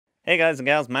Hey guys and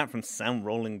gals, Matt from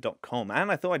Soundrolling.com,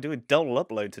 and I thought I'd do a double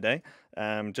upload today,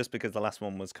 just because the last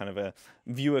one was kind of a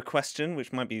viewer question,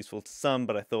 which might be useful to some,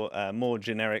 but I thought more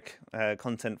generic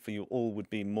content for you all would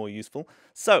be more useful.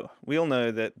 So, we all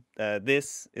know that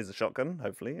this is a shotgun,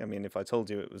 hopefully. I mean, if I told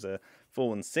you it was a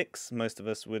 416, most of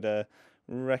us would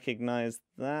recognize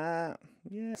that.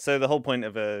 Yeah. So the whole point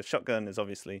of a shotgun is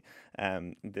obviously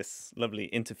this lovely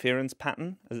interference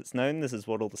pattern, as it's known. This is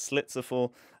what all the slits are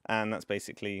for, and that's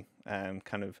basically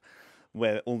kind of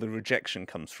where all the rejection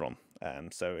comes from.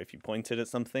 So if you point it at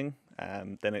something,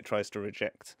 then it tries to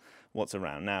reject what's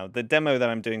around. Now, the demo that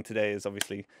I'm doing today is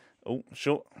obviously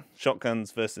short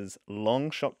shotguns versus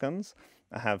long shotguns.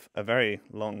 I have a very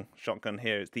long shotgun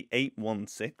here. It's the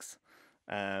 816,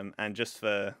 and just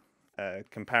for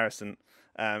comparison,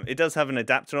 it does have an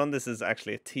adapter on. This is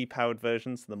actually a T-powered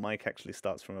version, so the mic actually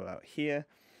starts from about here.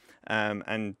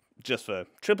 And just for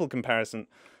triple comparison,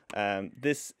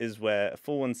 this is where a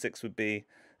 416 would be,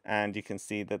 and you can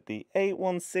see that the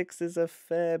 816 is a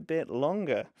fair bit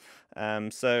longer.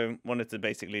 So wanted to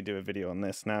basically do a video on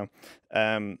this. Now,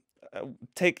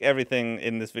 take everything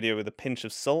in this video with a pinch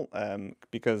of salt,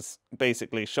 because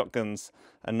basically shotguns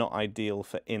are not ideal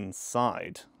for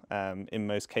inside. In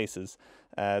most cases.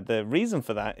 The reason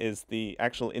for that is the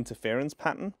actual interference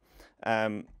pattern.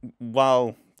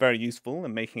 While very useful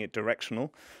and making it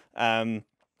directional,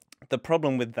 the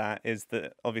problem with that is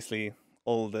that obviously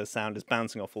all the sound is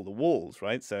bouncing off all the walls,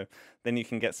 right? So then you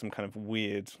can get some kind of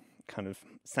weird kind of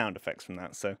sound effects from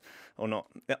that. So, or not,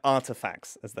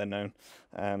 artifacts as they're known.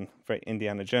 Very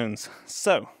Indiana Jones.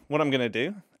 So what I'm going to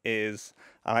do is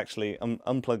I'll actually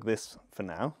unplug this for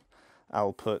now.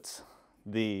 I'll put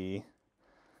the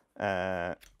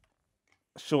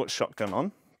short shotgun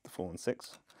on, the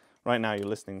 416. Right now you're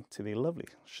listening to the lovely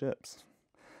Schoeps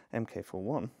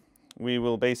MK41. We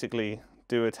will basically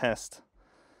do a test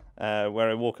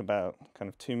where I walk about kind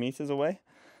of 2 meters away,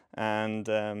 and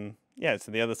yeah,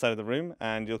 to the other side of the room,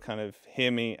 and you'll kind of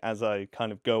hear me as I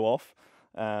kind of go off,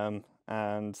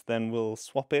 and then we'll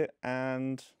swap it,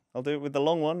 and I'll do it with the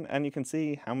long one, and you can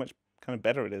see how much kind of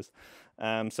better it is.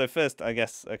 So first, I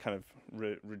guess, a kind of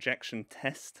rejection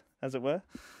test, as it were.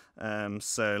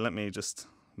 So let me just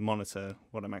monitor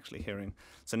what I'm actually hearing.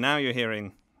 So now you're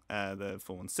hearing the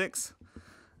 416.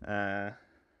 Let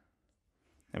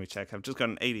me check. I've just got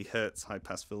an 80 hertz high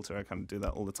pass filter. I kind of do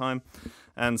that all the time.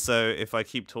 And so if I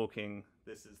keep talking,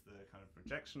 this is the kind of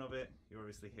projection of it. You're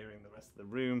obviously hearing the rest of the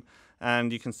room,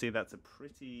 and you can see that's a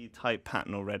pretty tight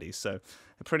pattern already. So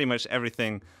pretty much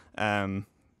everything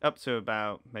up to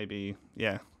about maybe,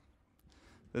 yeah,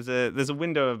 there's a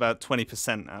window of about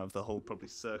 20% out of the whole probably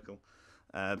circle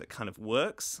that kind of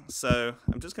works. So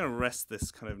I'm just going to rest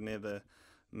this kind of near the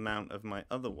mount of my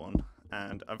other one,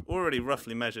 and I've already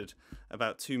roughly measured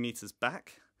about 2 meters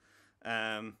back.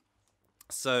 Okay,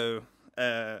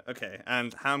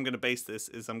 and how I'm going to base this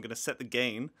is I'm going to set the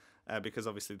gain, because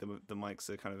obviously the mics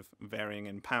are kind of varying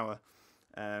in power.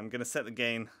 I'm going to set the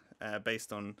gain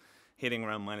based on hitting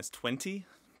around -20,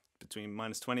 between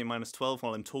 -20 and -12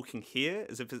 while I'm talking here,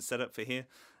 as if it's set up for here,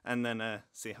 and then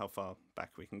see how far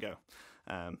back we can go.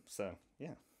 So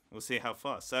yeah, we'll see how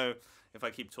far. So if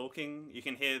I keep talking, you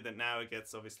can hear that now it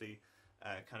gets obviously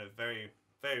kind of very,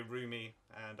 very roomy,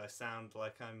 and I sound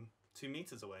like I'm 2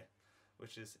 meters away,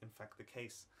 which is in fact the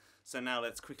case. So now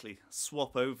let's quickly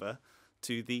swap over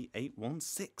to the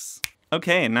 816.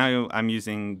 Okay, now I'm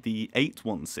using the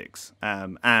 816,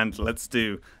 and let's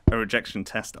do a rejection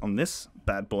test on this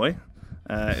bad boy.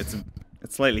 It's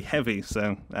slightly heavy,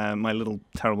 so my little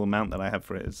terrible mount that I have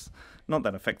for it is not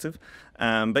that effective.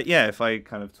 But yeah, if I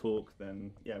kind of talk,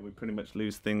 then yeah, we pretty much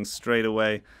lose things straight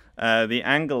away. The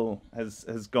angle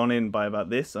has gone in by about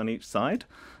this on each side.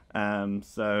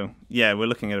 So yeah, we're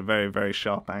looking at a very, very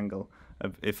sharp angle.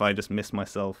 If I just miss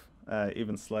myself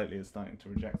even slightly, it's starting to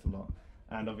reject a lot.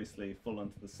 And obviously full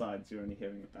onto the sides, you're only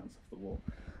hearing it bounce off the wall.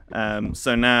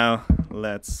 So now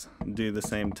let's do the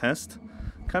same test,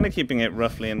 kind of keeping it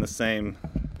roughly in the same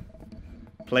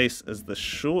place as the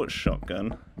short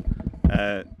shotgun,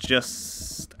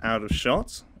 just out of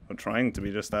shot, or trying to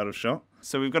be just out of shot.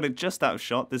 So we've got it just out of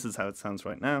shot. This is how it sounds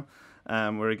right now.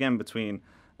 We're again between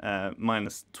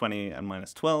 -20 and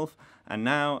 -12. And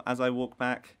now as I walk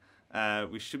back,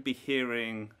 we should be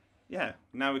hearing, yeah,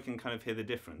 now we can kind of hear the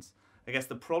difference. I guess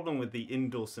the problem with the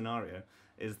indoor scenario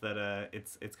is that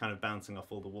it's kind of bouncing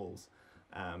off all the walls.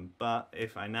 But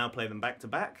if I now play them back to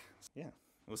back, yeah,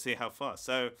 we'll see how far.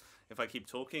 So if I keep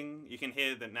talking, you can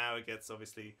hear that now it gets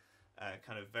obviously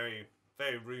kind of very,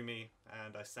 very roomy,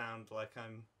 and I sound like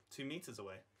I'm 2 meters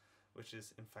away, which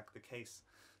is in fact the case.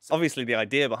 So obviously the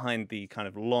idea behind the kind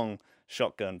of long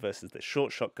shotgun versus the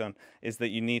short shotgun is that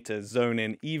you need to zone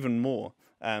in even more.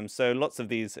 So lots of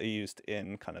these are used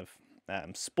in kind of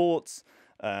sports,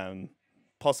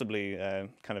 possibly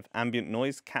kind of ambient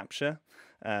noise capture,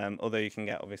 although you can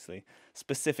get obviously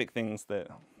specific things that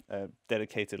are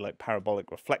dedicated, like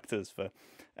parabolic reflectors for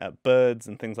birds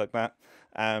and things like that.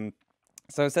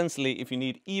 So essentially, if you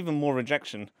need even more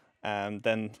rejection,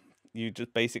 then you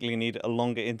just basically need a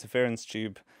longer interference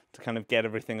tube to kind of get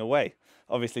everything away.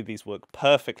 Obviously, these work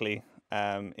perfectly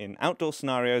in outdoor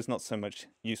scenarios, not so much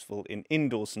useful in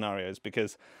indoor scenarios,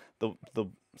 because the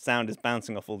sound is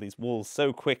bouncing off all these walls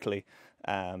so quickly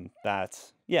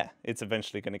that, yeah, it's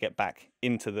eventually going to get back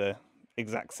into the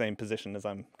exact same position as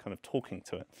I'm kind of talking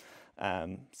to it.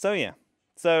 So yeah.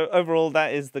 So overall,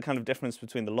 that is the kind of difference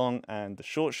between the long and the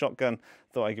short shotgun.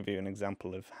 Thought I'd give you an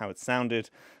example of how it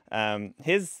sounded.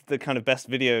 Here's the kind of best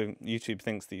video YouTube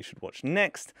thinks that you should watch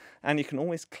next, and you can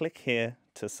always click here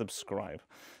to subscribe.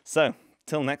 So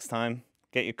till next time,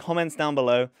 get your comments down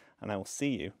below, and I will see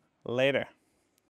you later.